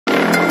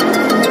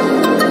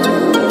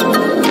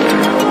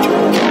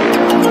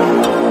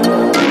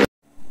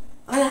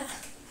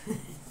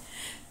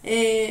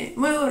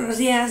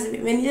días,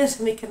 bienvenidos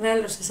a mi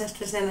canal Los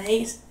Desastres de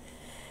Anaís.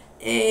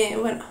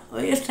 Bueno,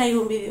 hoy os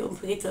traigo un vídeo un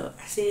poquito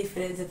así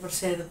diferente por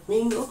ser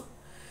domingo.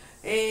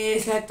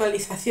 Es la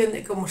actualización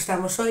de cómo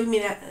estamos hoy.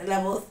 Mira, la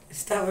voz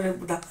está de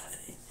puta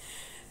madre.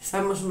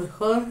 Estamos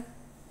mejor.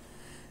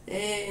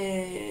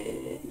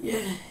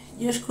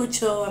 Yo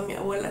escucho a mi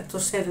abuela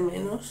toser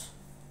menos.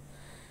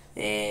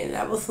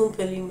 La voz un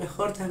pelín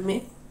mejor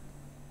también.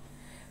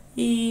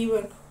 Y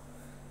bueno,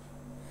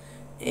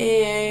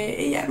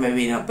 ella me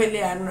vino a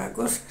pelear una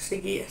cosa,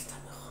 así que ya está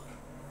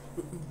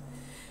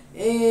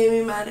mejor.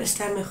 Mi madre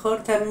está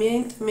mejor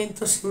también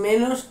tose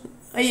menos.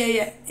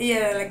 Ella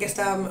era la que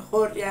estaba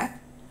mejor ya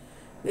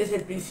desde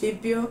el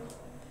principio.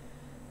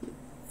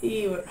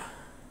 Y bueno,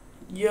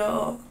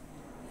 yo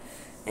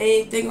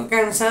tengo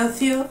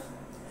cansancio,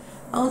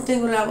 aún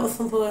tengo la voz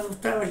un poco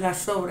otra vez las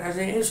sobras,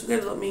 eso que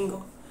es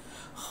domingo.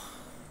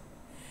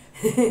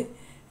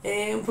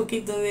 Un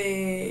poquito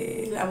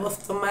de la voz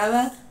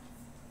tomada.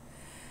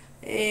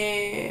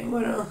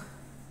 Bueno,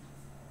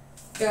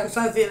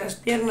 cansancio en las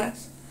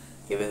piernas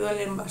que me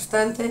duelen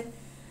bastante,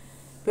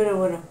 pero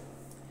bueno,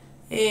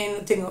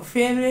 no tengo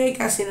fiebre,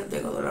 casi no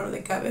tengo dolor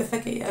de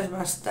cabeza, que ya es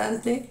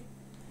bastante.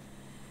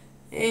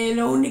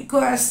 Lo único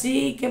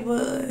así que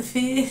puedo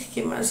decir es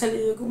que me han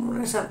salido como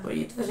unas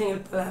ampollitas en el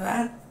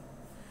paladar.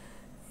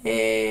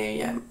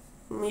 Ya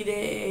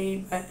miré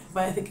y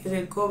parece que es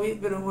el COVID,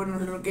 pero bueno,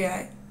 es lo que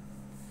hay.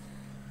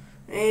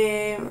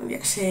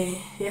 Ya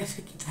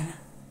se quitará.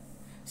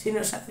 Si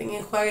nos hacen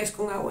enjuagues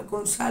con agua y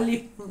con sal y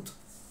punto.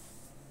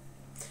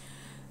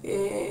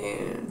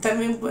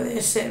 También puede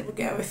ser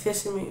porque a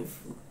veces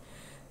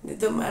de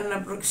tomar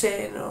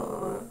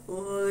naproxeno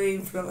o de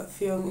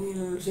inflamación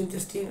en los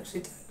intestinos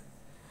y tal.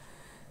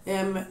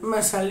 Me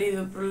han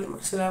salido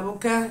problemas en la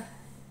boca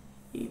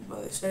y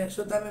puede ser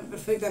eso también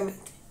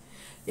perfectamente.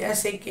 Ya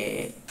sé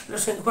que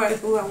los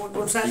enjuagues con agua y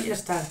con sal ya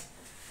están.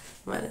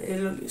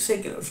 Vale,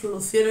 sé que lo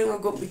solucionan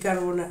o con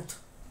bicarbonato.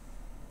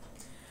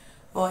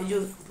 O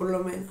ayudan por lo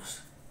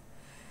menos.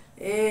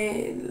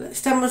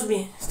 Estamos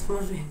bien,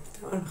 estamos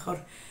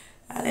mejor.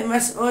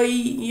 Además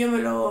hoy yo me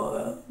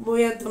lo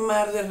voy a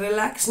tomar de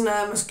relax,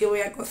 nada más que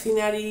voy a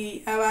cocinar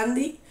y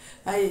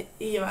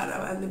llevar a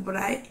Bandy por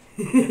ahí.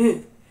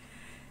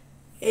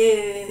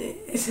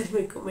 Ese es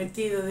mi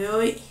cometido de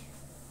hoy.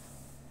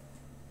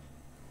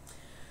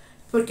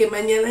 Porque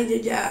mañana yo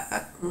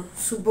ya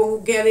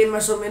supongo que haré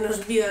más o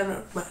menos vida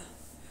normal.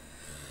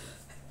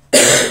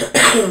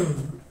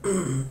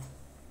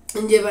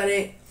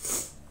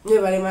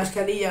 Llevaré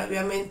mascarilla,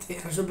 obviamente,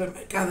 al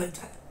supermercado y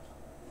tal,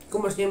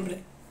 como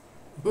siempre.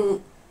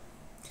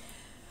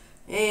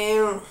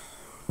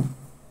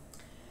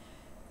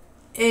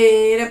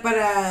 Era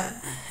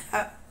para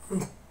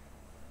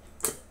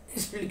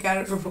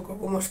explicaros un poco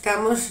cómo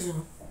estamos.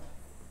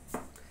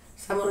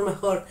 Estamos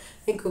mejor.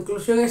 En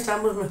conclusión,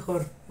 estamos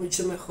mejor,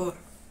 mucho mejor.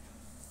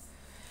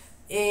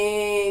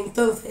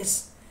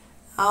 Entonces,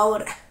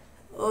 ahora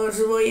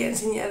os voy a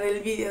enseñar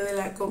el vídeo de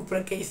la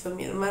compra que hizo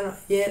mi hermano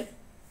ayer.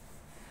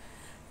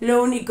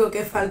 Lo único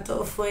que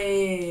faltó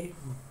fue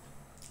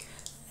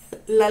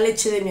la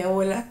leche de mi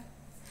abuela,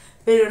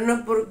 pero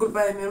no por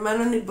culpa de mi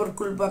hermano ni por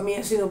culpa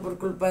mía, sino por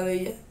culpa de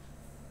ella.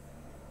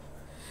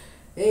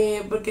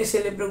 Porque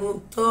se le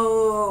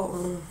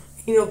preguntó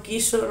y no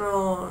quiso,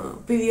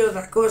 no pidió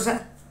otra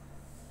cosa.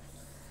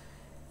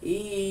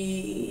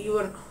 Y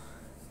bueno,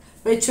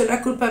 me echó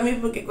la culpa a mí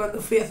porque cuando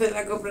fui a hacer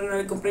la compra no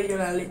le compré yo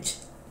la leche.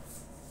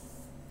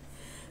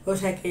 O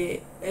sea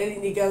que el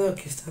indicador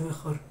que está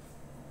mejor.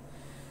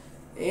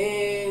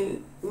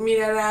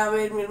 Mirará a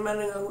ver mi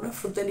hermano en alguna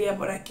frutería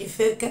por aquí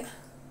cerca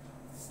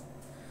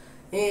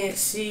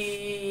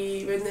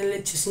si venden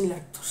leche sin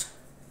lactosa.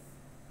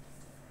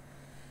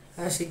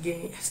 Así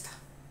que ya está.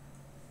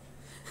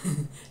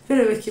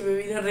 Pero es que me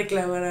vino a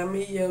reclamar a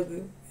mí,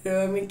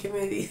 pero a mí ¿qué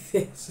me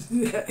dices?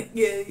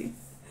 ¿Qué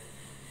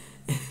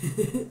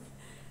dices?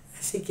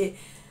 Así que,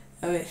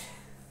 a ver,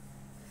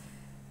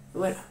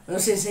 bueno,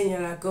 os enseño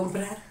la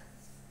compra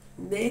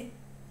de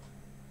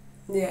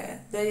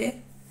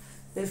ayer,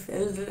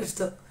 el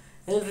resto,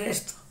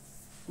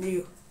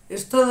 digo,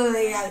 es todo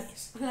de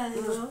Gadis. No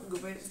os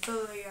preocupéis, es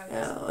todo de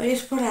Gadis. Hoy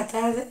es por la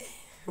tarde,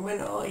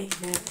 bueno, hoy,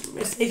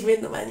 me estáis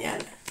viendo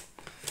mañana.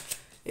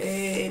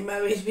 Me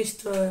habéis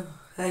visto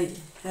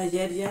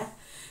ayer ya,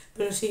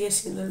 pero sigue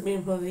siendo el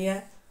mismo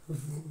día.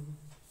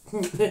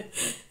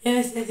 Ya me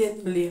estoy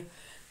haciendo un lío.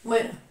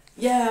 Bueno,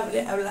 ya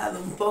habré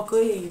hablado un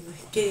poco y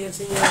quería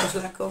enseñaros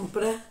la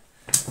compra.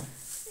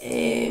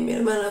 Mi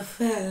hermano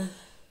fue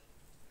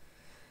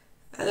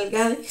al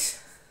Gadis.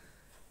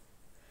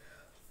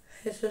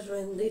 Eso es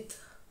bendito.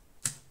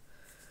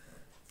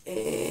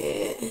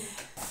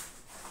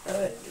 A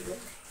ver,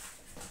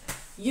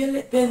 yo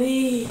le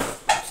pedí,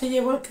 se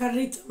llevó el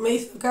carrito, me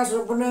hizo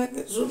caso por una vez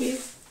de subir.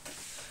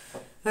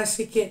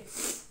 Así que,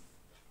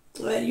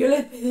 a ver, yo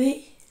le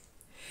pedí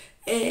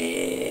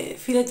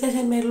filetes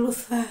de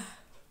merluza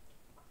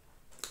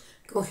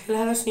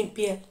congelados sin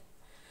piel.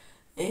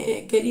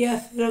 Quería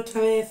hacer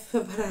otra vez,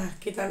 para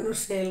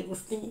quitarnos el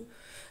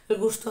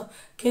gusto,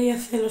 quería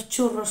hacer los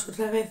churros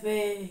otra vez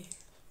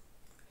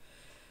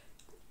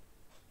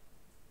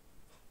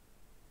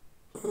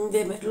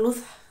de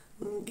merluza,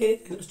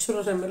 los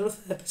churros de merluza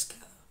de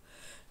pescado,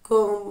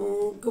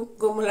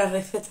 como la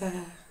receta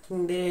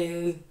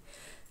de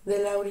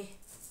Lauri.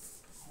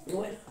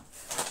 Bueno,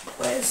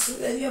 pues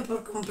le dio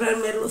por comprar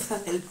merluza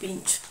del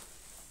pincho.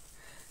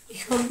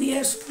 Dijo, un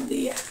día es un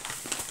día.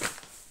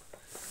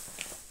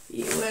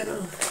 Y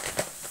bueno,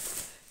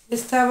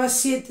 estaba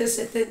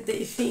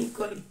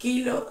 7,75 el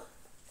kilo.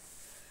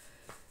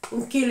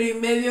 1,5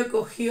 kilos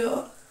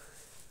cogió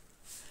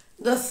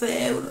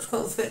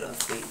 12,05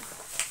 €.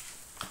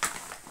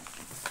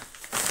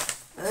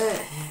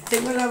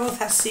 Tengo la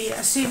voz así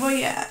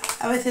voy a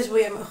veces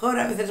voy a mejor,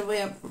 a veces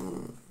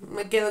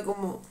me quedo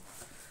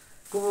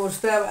como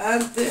estaba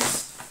antes.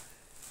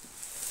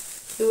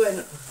 Y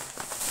bueno,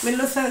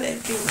 merluza del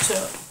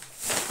pincho.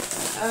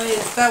 A ver,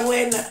 está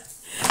buena.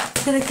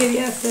 Pero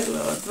quería hacer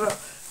lo otro.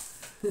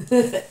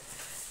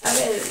 A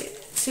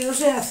ver, si no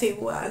se hace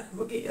igual,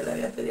 porque yo le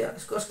había pedido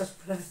las cosas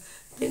para...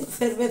 Tengo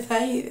cerveza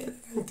ahí, de la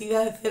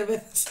cantidad de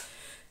cervezas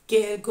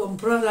que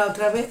compró la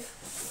otra vez.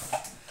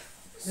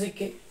 Así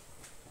que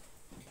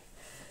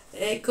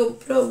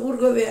compró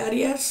burgo de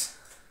Arias,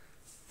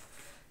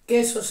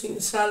 queso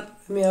sin sal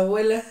para mi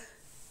abuela,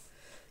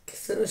 que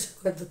esto no sé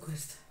cuánto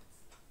cuesta.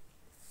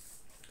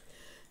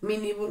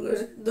 Mini burgos,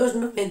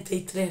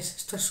 2,93 €,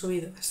 esto ha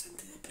subido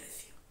bastante de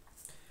precio.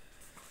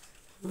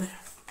 Bueno.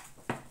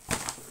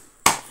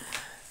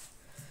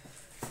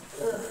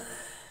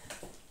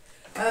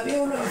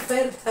 Había una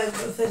oferta,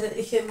 entonces le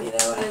dije, mira,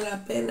 vale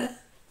la pena.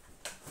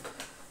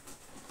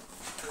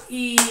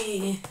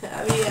 Y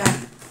había,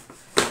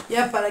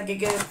 ya para que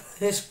quede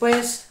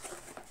después,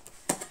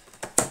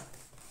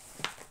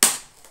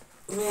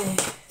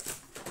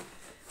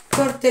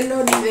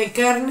 tortelloni de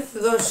carne,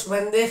 2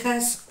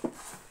 bandejas,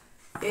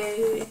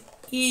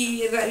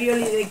 y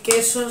ravioli de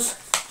quesos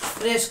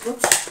frescos,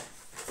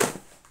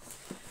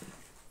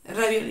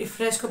 ravioli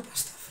fresco,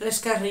 pasta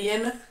fresca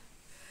rellena.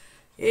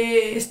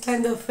 Está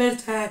en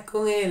oferta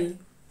con él.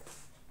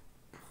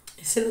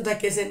 Se nota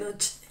que es de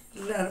noche,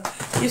 raro.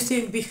 Yo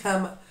estoy en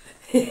pijama.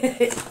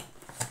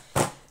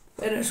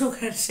 Pero es un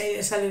jersey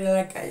de salir a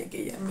la calle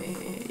que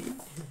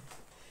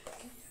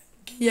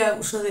ya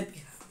uso de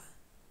pijama.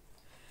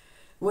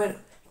 Bueno,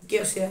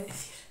 ¿qué os iba a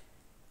decir?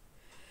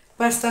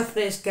 Pasta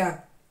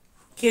fresca,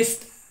 que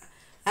está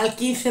al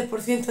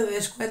 15% de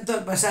descuento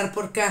al pasar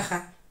por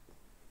caja.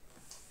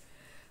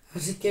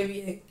 Así que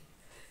bien.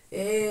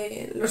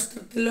 Los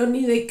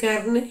tortelloni de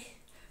carne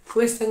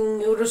cuestan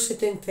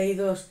 1,72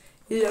 €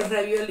 y los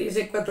raviolis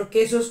de 4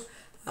 quesos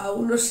a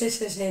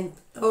 1,67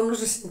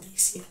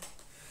 €.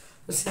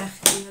 O sea,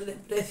 genial de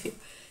precio.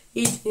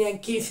 Y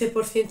tenían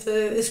 15%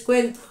 de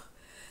descuento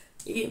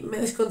y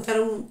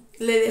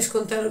le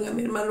descontaron a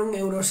mi hermano 1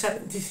 €, o sea,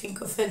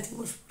 25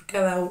 céntimos por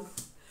cada uno.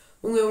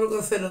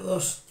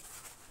 1,02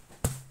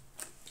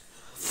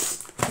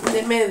 €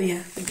 de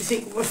media,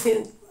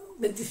 25%,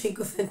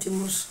 25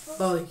 céntimos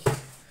hoy.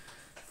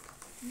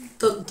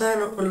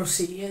 Tontano con lo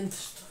siguiente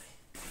estoy.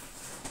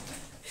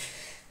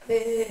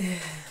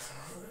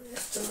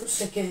 Esto no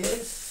sé qué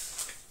es.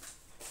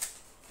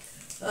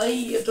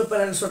 Ay, otro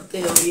para el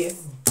sorteo, bien.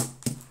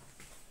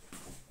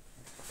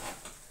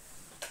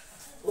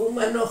 Un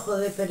manojo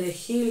de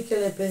perejil que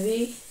le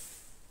pedí.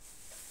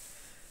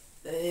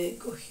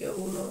 Cogió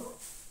uno.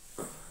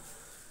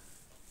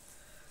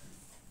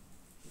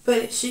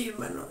 Perejil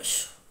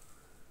manojo.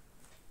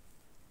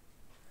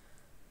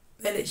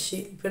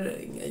 Perejil, pero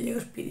en gallego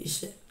es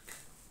pirixel.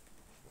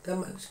 Está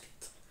mal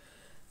escrito.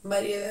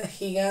 Variedad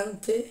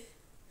gigante.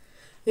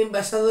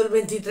 Envasado el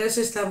 23,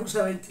 estamos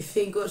a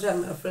 25, o sea,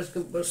 más fresco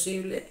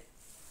imposible.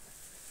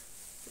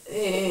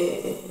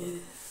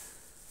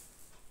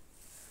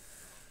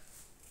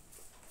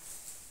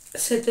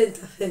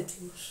 70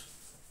 céntimos.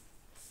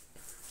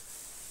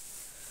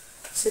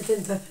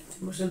 70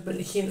 céntimos el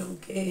perejil,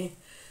 aunque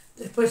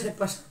después de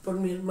pasar por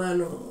mi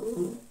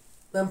hermano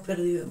han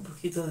perdido un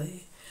poquito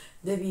de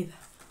vida.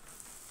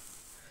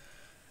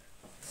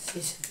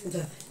 Sí, 70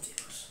 céntimos.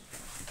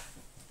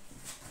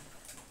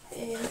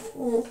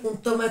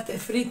 Un tomate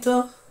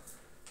frito.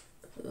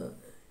 Tomate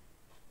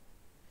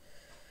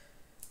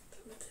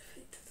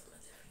frito.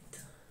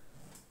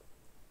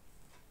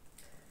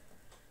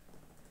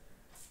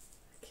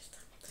 Aquí está.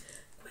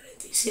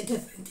 47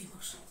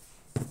 céntimos.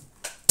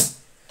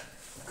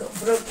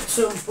 Compró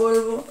queso en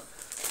polvo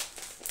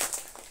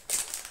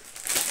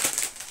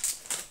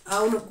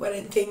a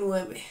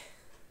 1,49 €.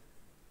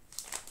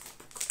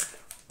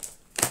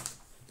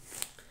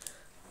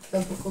 Está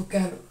un poco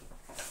caro.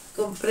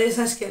 Compré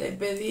esas que le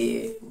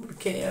pedí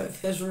porque a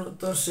veces uno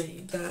tose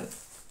y tal.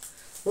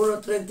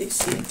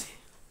 1,37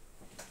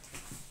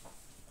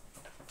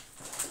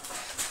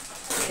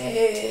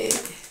 €.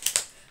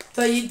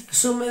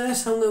 Toallitas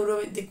húmedas a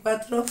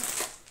 1,24 €.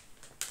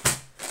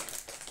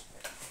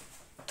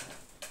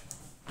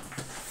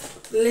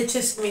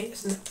 Leche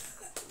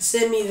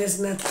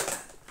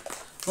semidesnatada.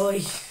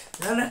 Hoy,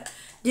 ahora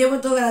llevo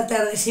toda la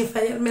tarde sin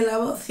fallarme la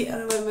voz y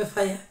ahora me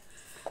falla.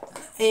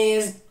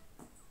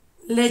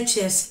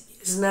 Leche semidesnatada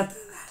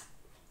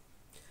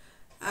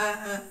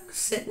a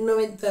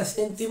 90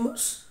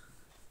 céntimos.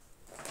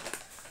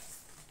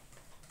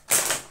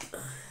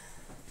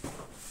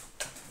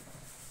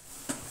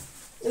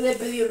 le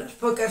pedí unas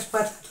pocas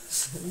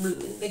patatas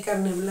de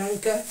carne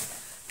blanca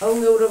a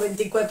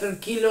 1,24 € el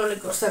kilo, le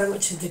costaron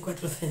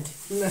 84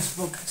 céntimos, unas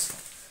pocas,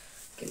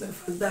 que me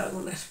faltaban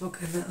unas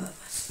pocas nada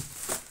más.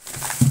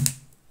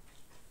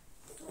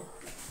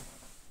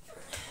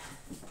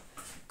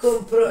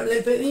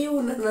 Le pedí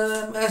una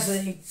nada más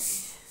de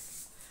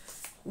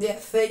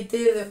aceite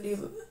de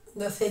oliva,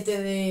 de aceite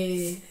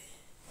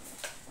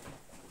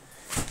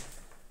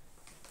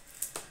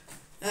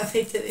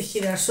de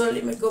girasol,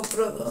 y me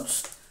compró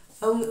dos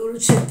a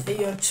 1,88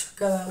 €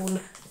 cada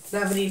una, en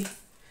abril.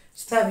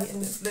 Está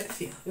bien el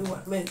precio,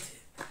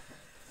 igualmente.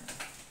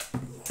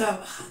 Está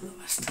bajando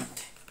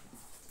bastante.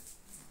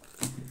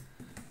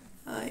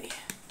 Ay.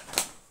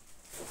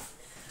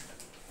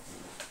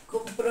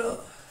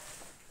 Compró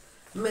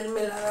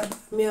mermelada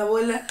para mi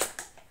abuela,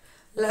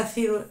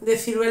 de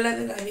ciruela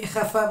de la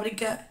vieja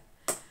fábrica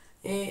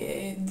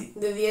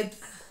de dieta.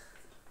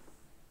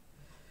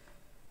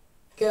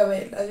 Que a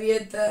ver, la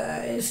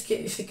dieta es que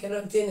dice que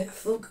no tiene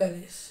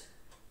azúcares,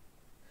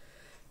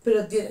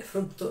 pero tiene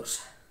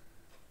fructosa.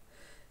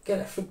 Que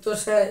la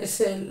fructosa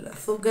es el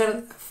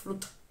azúcar de la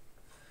fruta.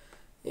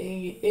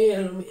 Y es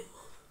lo mismo,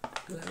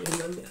 la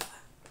misma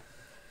mierda.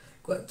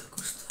 ¿Cuánto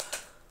costó?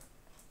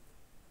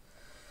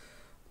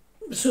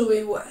 Sube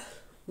igual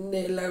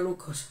de la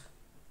glucosa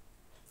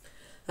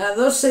a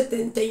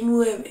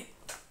 2,79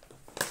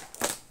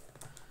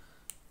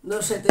 €.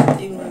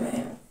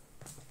 2,79 €.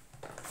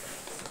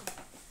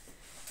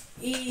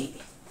 Y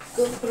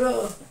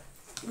compró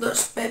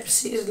dos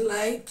Pepsi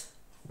Light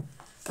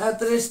a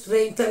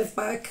 3,30 € el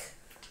pack.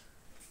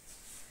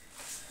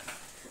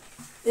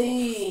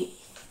 Y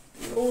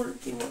lo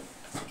último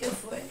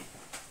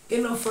que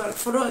no fue al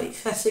Freud,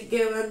 así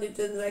que Bandy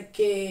tendrá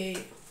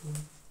que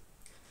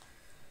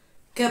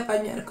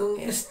apañar con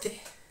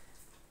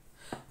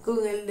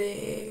con el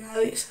de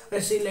Gadis, a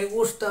ver si le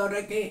gusta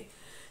ahora que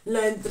le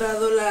ha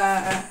entrado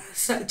la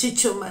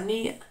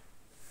salchichomanía.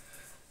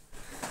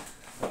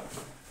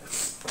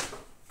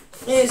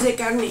 Es de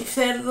carne y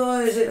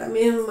cerdo, es de la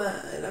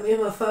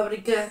misma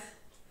fábrica,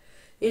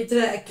 y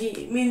trae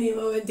aquí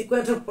mínimo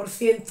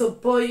 24%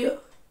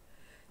 pollo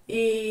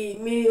y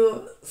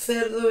mínimo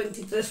cerdo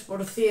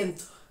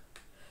 23%.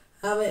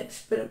 A ver,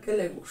 espero que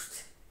le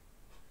guste.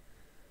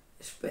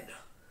 Espero.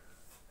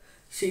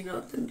 Si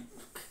no, que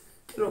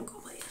no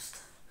coma, ya está.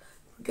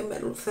 Porque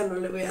merluza no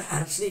le voy a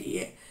dar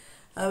así,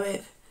 A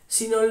ver,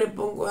 si no le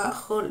pongo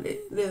ajo,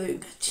 le doy un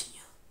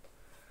cachiño.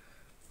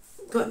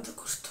 ¿Cuánto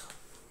costó?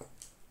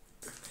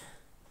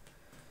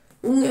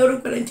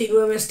 1,49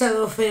 € está de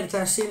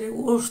oferta. Si le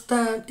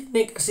gusta,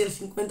 tiene casi el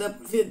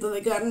 50%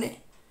 de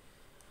carne.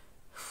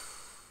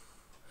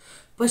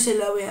 Pues se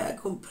la voy a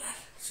comprar,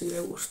 si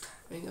le gusta.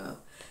 Venga,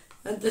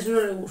 antes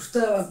no le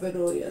gustaba,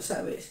 pero ya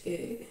sabéis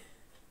que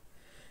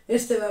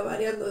va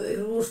variando de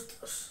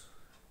gustos.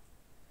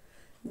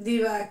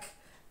 Divac,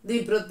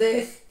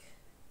 Diprotec,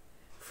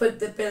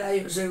 Fuente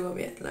Pelayo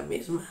Segovia, la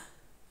misma.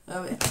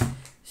 A ver,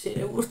 si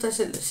le gusta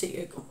se le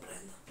sigue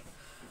comprando,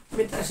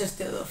 mientras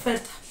esté de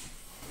oferta.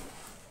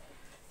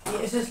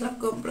 Y esa es la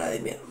compra de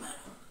mi hermano.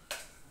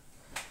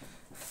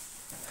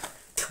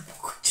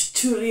 Tampoco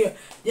chichurrío,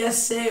 ya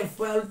sé,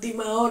 fue a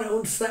última hora,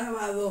 un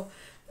sábado,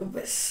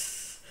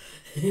 pues,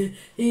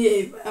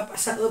 y ha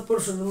pasado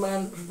por sus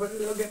manos, pues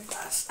es lo que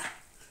pasa.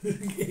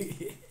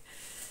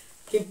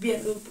 Que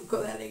pierde un poco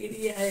de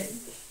alegría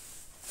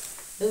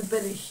el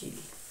perejil.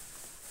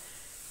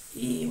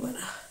 Y bueno,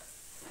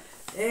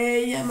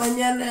 ya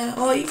mañana,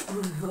 hoy,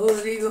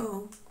 os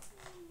digo,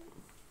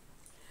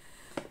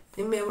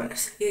 mi abuela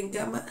sigue en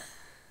cama.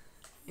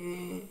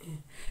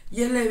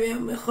 Yo le veo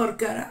mejor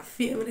cara,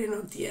 fiebre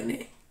no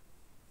tiene.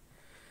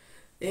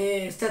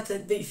 Está a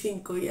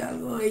 35 y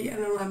algo, ella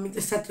normalmente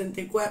está a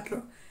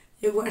 34,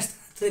 llegó hasta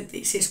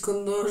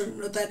 36,2,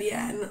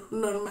 notaría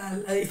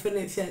normal la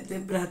diferencia de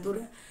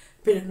temperatura,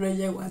 pero no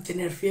llegó a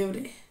tener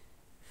fiebre.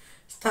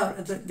 Está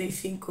ahora a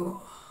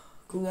 35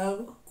 con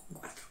algo, con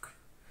 4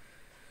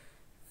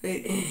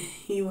 creo.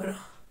 Y bueno,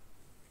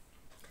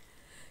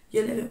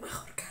 yo le veo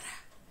mejor cara.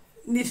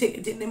 Dice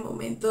que tiene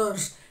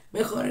momentos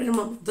mejores,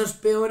 momentos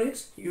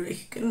peores. Yo le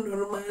dije que es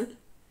normal.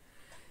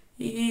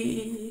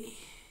 Y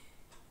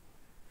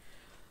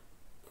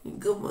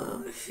 ¿cómo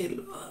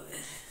decirlo? A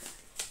ver.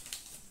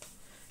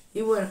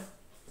 Y bueno,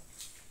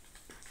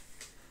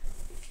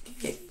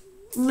 que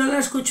no la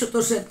escucho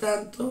toser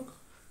tanto,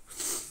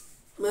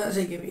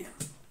 así que bien,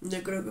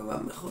 yo creo que va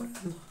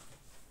mejorando.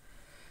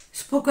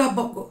 Es poco a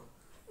poco.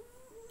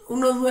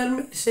 Uno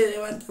duerme y se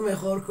levanta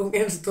mejor con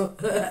esto.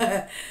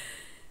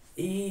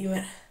 Y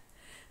bueno,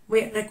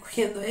 voy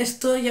recogiendo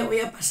esto, ya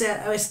voy a pasear,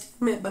 a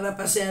vestirme para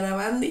pasear a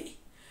Bandy.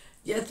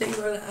 Ya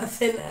tengo la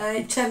cena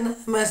hecha, nada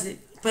más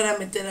para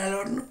meter al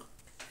horno.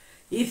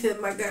 Hice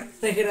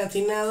macarrones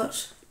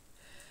gratinados,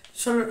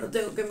 solo lo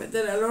tengo que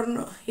meter al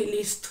horno y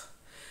listo.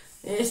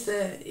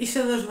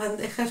 Hice 2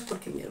 bandejas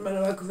porque mi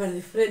hermano va a comer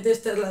diferente.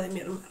 Esta es la de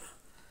mi hermano.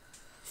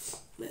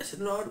 Es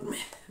enorme,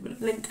 pero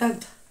le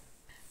encanta.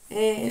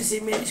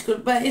 Si me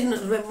disculpáis,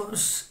 nos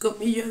vemos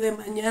comillo de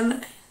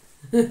mañana,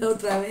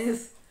 otra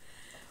vez.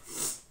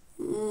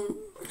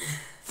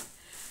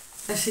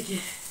 Así que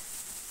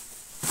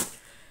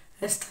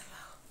hasta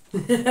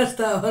luego.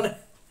 Hasta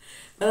ahora.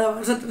 Para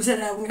vosotros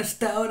será un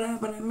hasta ahora,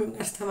 para mí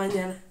un hasta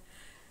mañana.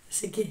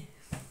 Así que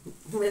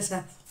un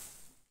besazo.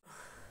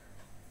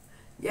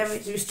 Ya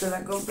habéis visto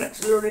la compra.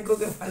 Lo único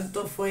que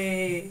faltó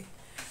fue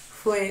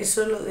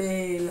eso, lo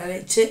de la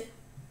leche.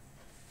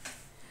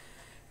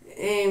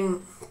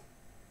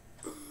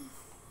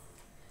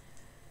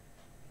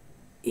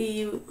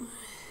 Y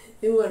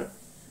bueno,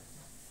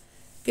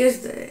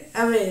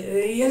 a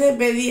ver, yo le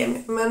pedí a mi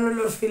hermano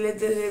los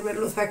filetes de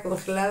merluza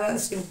congelada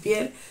sin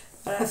piel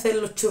para hacer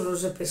los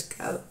churros de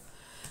pescado.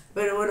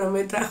 Pero bueno,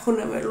 me trajo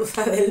una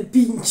merluza del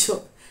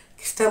pincho,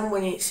 que están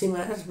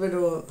buenísimas,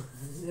 pero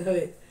a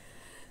ver,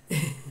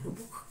 un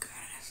poco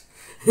caras,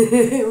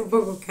 un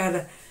poco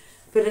caras,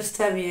 pero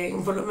está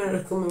bien, por lo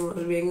menos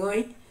comemos bien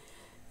hoy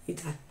y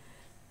tal.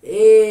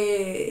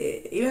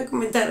 Iba a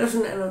comentaros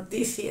una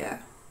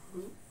noticia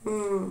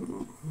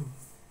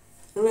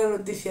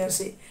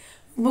así,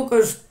 un poco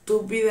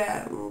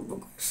estúpida, un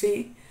poco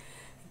así,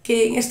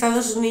 que en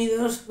Estados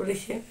Unidos, por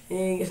ejemplo,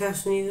 en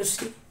Estados Unidos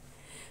sí,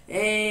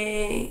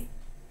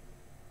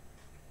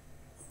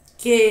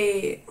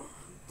 que,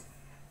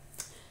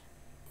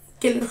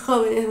 que los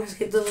jóvenes, más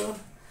que todo,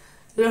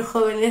 los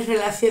jóvenes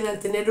relacionan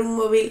tener un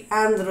móvil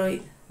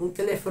Android, un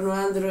teléfono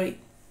Android,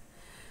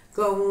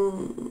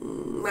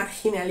 con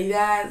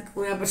marginalidad,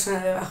 con una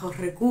persona de bajos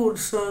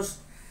recursos,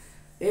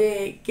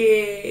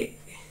 que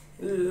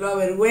lo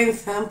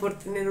avergüenzan por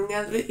tener un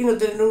Android y no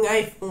tener un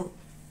iPhone.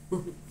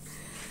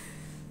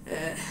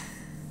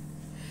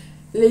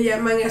 Le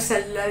llaman hasta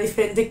el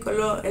diferente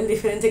color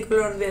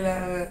de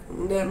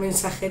la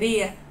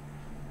mensajería.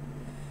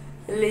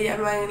 Le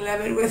llaman la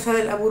vergüenza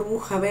de la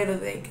burbuja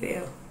verde,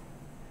 creo.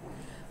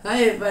 A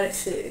mí me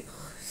parece...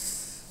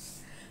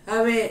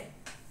 A ver,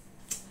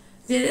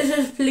 tiene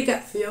su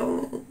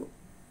explicación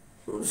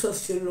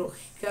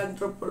sociológica,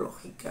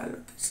 antropológica, lo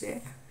que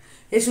sea.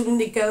 Es un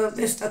indicador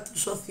de estatus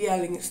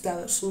social en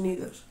Estados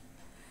Unidos.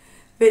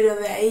 Pero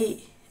de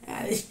ahí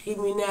a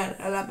discriminar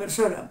a la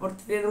persona por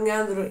tener un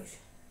Android.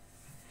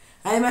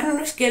 Además,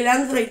 no es que el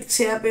Android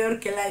sea peor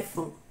que el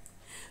iPhone.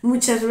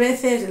 Muchas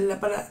veces,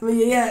 para la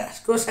mayoría de las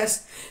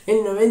cosas, el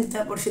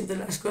 90% de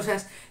las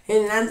cosas,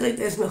 el Android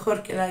es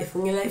mejor que el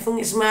iPhone. El iPhone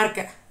es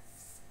marca.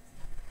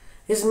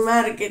 Es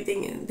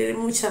marketing, tiene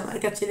mucha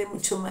marca, tiene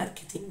mucho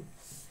marketing.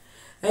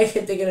 Hay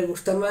gente que le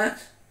gusta más,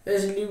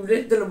 es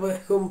libre, te lo puedes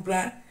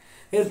comprar.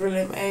 El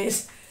problema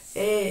es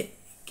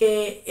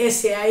que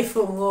ese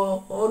iPhone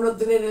o no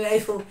tener el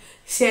iPhone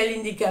sea el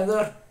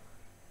indicador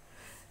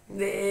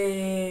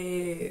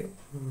de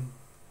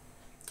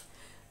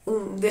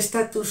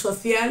estatus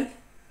social.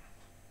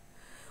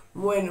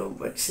 Bueno,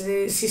 pues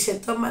si se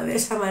toma de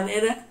esa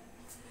manera,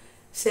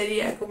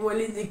 sería como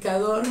el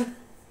indicador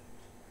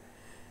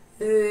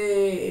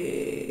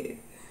de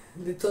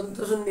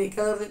tontos, un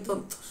indicador de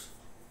tontos.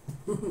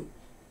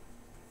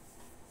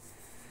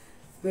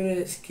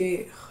 Pero es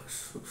que,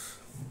 Jesús,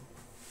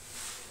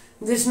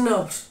 de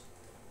snobs.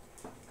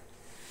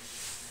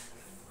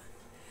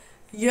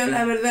 Yo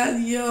la verdad,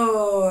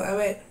 a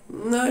ver,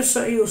 no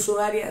soy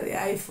usuaria de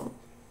iPhone,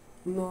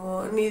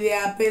 no, ni de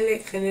Apple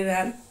en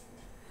general.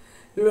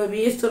 Lo he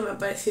visto, me ha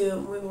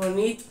parecido muy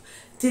bonito,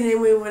 tiene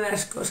muy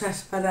buenas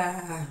cosas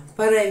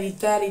para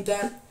editar y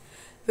tal,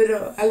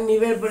 pero al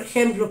nivel, por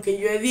ejemplo, que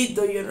yo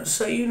edito, yo no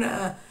soy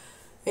una...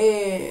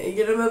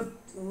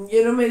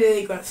 yo no me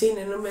dedico al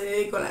cine, no me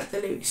dedico a la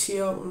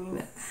televisión, ni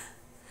nada.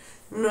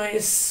 No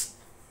es...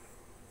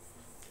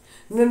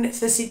 No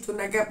necesito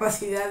una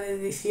capacidad de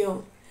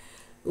edición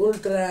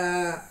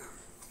ultra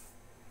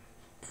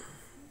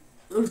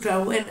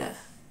buena.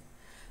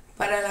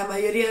 Para la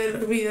mayoría de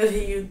los vídeos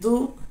de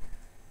YouTube,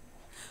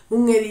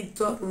 un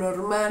editor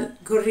normal,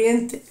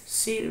 corriente,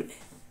 sirve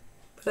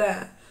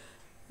para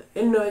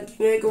el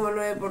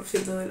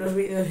 99,9% de los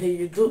vídeos de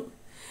YouTube.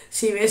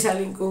 Si ves a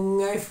alguien con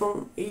un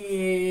iPhone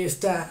y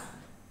está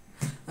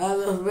a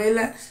dos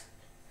velas,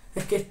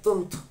 es que es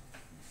tonto.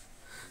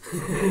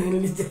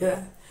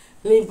 Literal.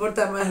 Le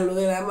importa más lo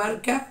de la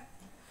marca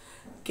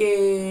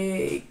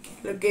que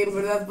lo que en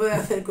verdad puede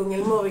hacer con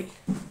el móvil.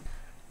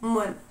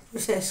 Bueno,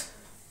 pues eso.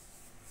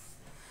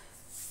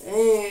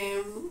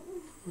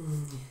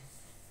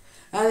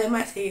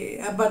 Además,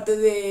 aparte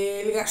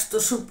del gasto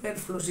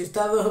superfluo, si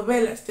está a dos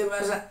velas, te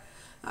vas a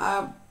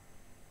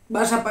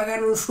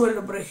pagar un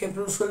sueldo, por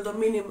ejemplo, un sueldo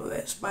mínimo de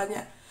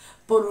España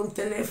por un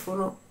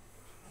teléfono.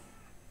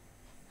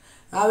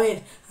 A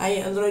ver, hay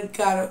Android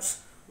caros,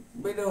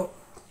 pero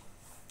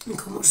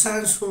como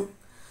Samsung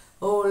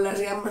o las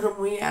gamas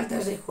muy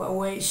altas de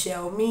Huawei,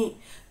 Xiaomi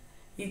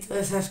y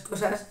todas esas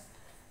cosas,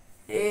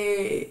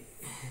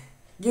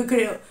 yo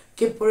creo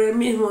que por el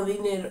mismo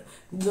dinero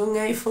de un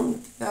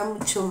iPhone te da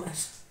mucho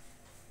más.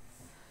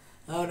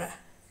 Ahora,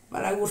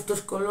 para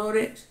gustos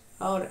colores,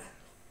 ahora,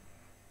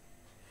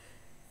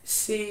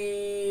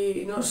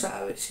 si no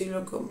sabes, si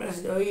lo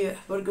compras de oídas,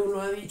 porque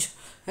uno ha dicho,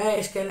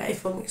 es que el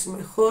iPhone es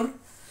mejor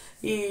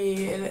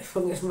y el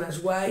iPhone es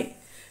más guay,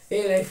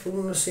 el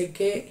iPhone no sé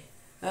qué.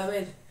 A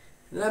ver,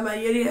 la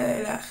mayoría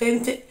de la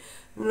gente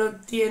no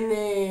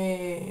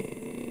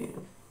tiene,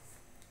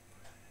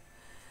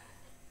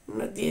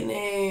 no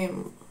tiene,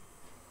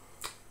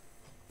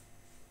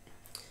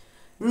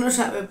 no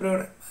sabe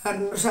programar,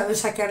 no sabe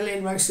sacarle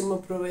el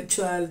máximo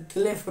provecho al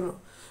teléfono.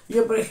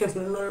 Yo, por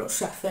ejemplo, no lo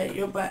sé hacer.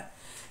 Creo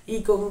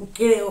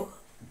que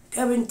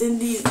he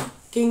entendido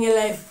que en el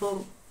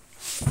iPhone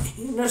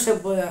no se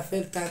puede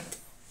hacer tanto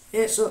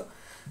eso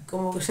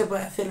como que se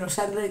puede hacer los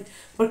Android,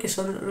 porque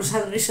los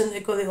Android son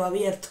de código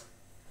abierto.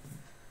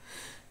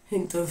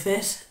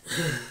 Entonces,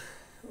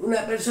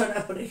 una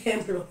persona, por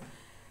ejemplo,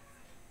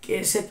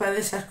 que sepa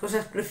de esas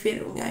cosas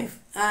prefiere un iPhone,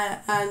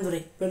 a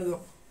Android, perdón.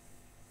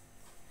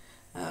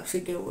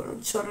 Así que bueno,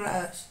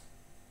 chorradas.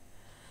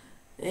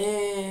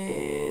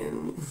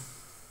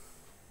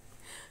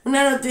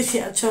 Una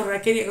noticia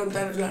chorra, quería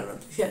contaros la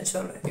noticia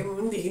chorra, que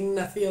me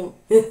indignación.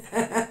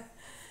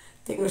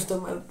 Tengo esto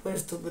mal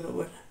puesto, pero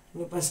bueno,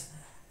 no pasa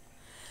nada.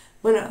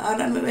 Bueno,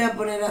 ahora me voy a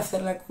poner a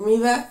hacer la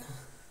comida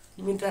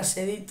mientras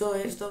edito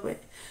esto.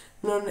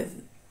 No,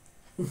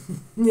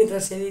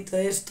 mientras edito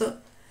esto,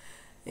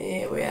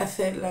 voy a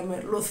hacer la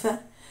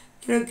merluza.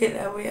 Creo que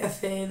la voy a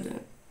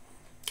hacer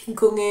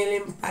con el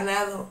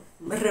empanado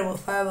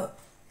rebozado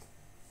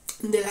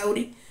de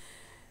Lauri.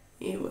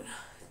 Y bueno,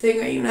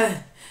 tengo ahí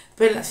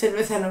pero la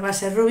cerveza no va a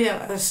ser rubia,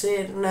 va a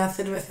ser una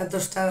cerveza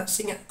tostada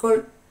sin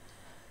alcohol.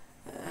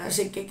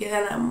 Así que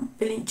quedará un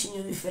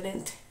pelinchiño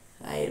diferente.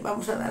 Ahí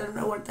vamos a darle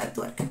una vuelta de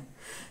tuerca.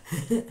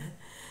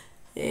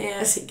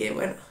 Así que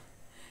bueno,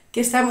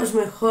 que estamos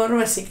mejor,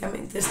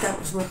 básicamente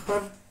estamos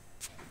mejor.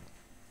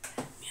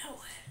 Mi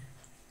abuelo,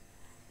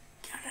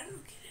 que ahora no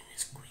quieren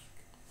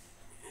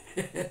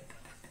squeak.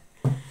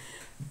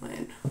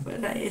 Bueno,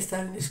 pues ahí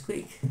está el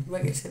squeak,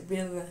 para que se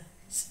pierda.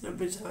 Se lo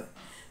pensaba,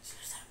 se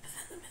lo estaba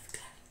empezando a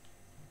mezclar.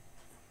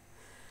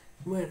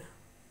 Bueno,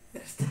 ya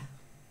está.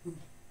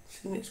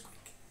 Sin squeak.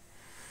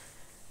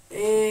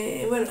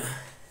 Bueno,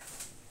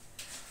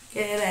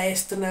 que era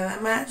esto nada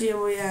más. Yo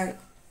voy a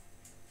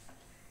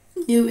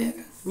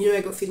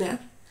cocinar.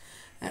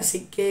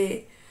 Así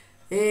que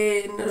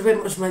nos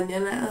vemos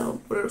mañana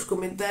por los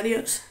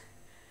comentarios.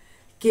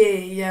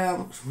 Que ya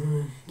vamos.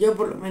 Yo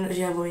por lo menos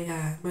ya voy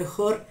a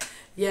mejor.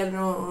 Ya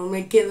no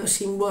me quedo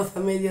sin voz a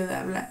mitad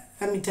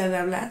de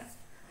hablar.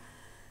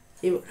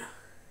 Y bueno,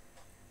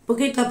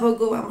 poquito a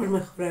poco vamos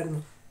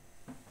mejorando.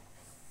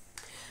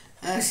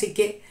 Así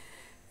que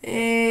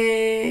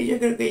yo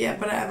creo que ya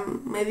para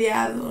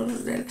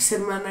mediados de la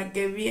semana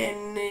que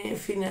viene,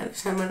 final de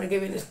semana que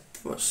viene,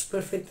 estamos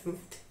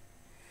perfectamente.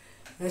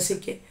 Así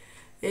que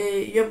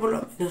yo por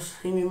lo menos,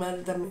 y mi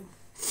madre también,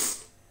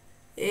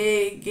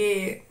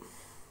 que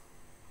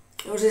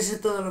os deseo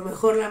todo lo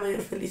mejor, la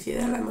mayor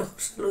felicidad, la mejor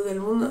salud del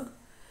mundo,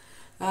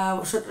 a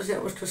vosotros y a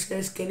vuestros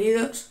seres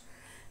queridos,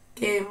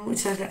 que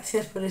muchas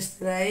gracias por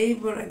estar ahí,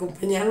 por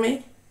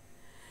acompañarme,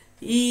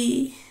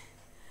 y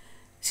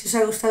si os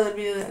ha gustado el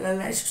vídeo, dale a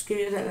like,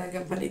 suscribiros, dale a la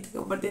campanita,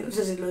 compartir, no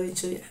sé si lo he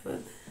dicho ya,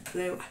 bueno,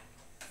 da igual,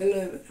 es lo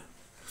de menos.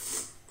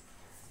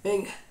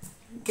 Venga,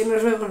 que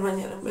nos vemos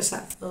mañana, un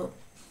besazo.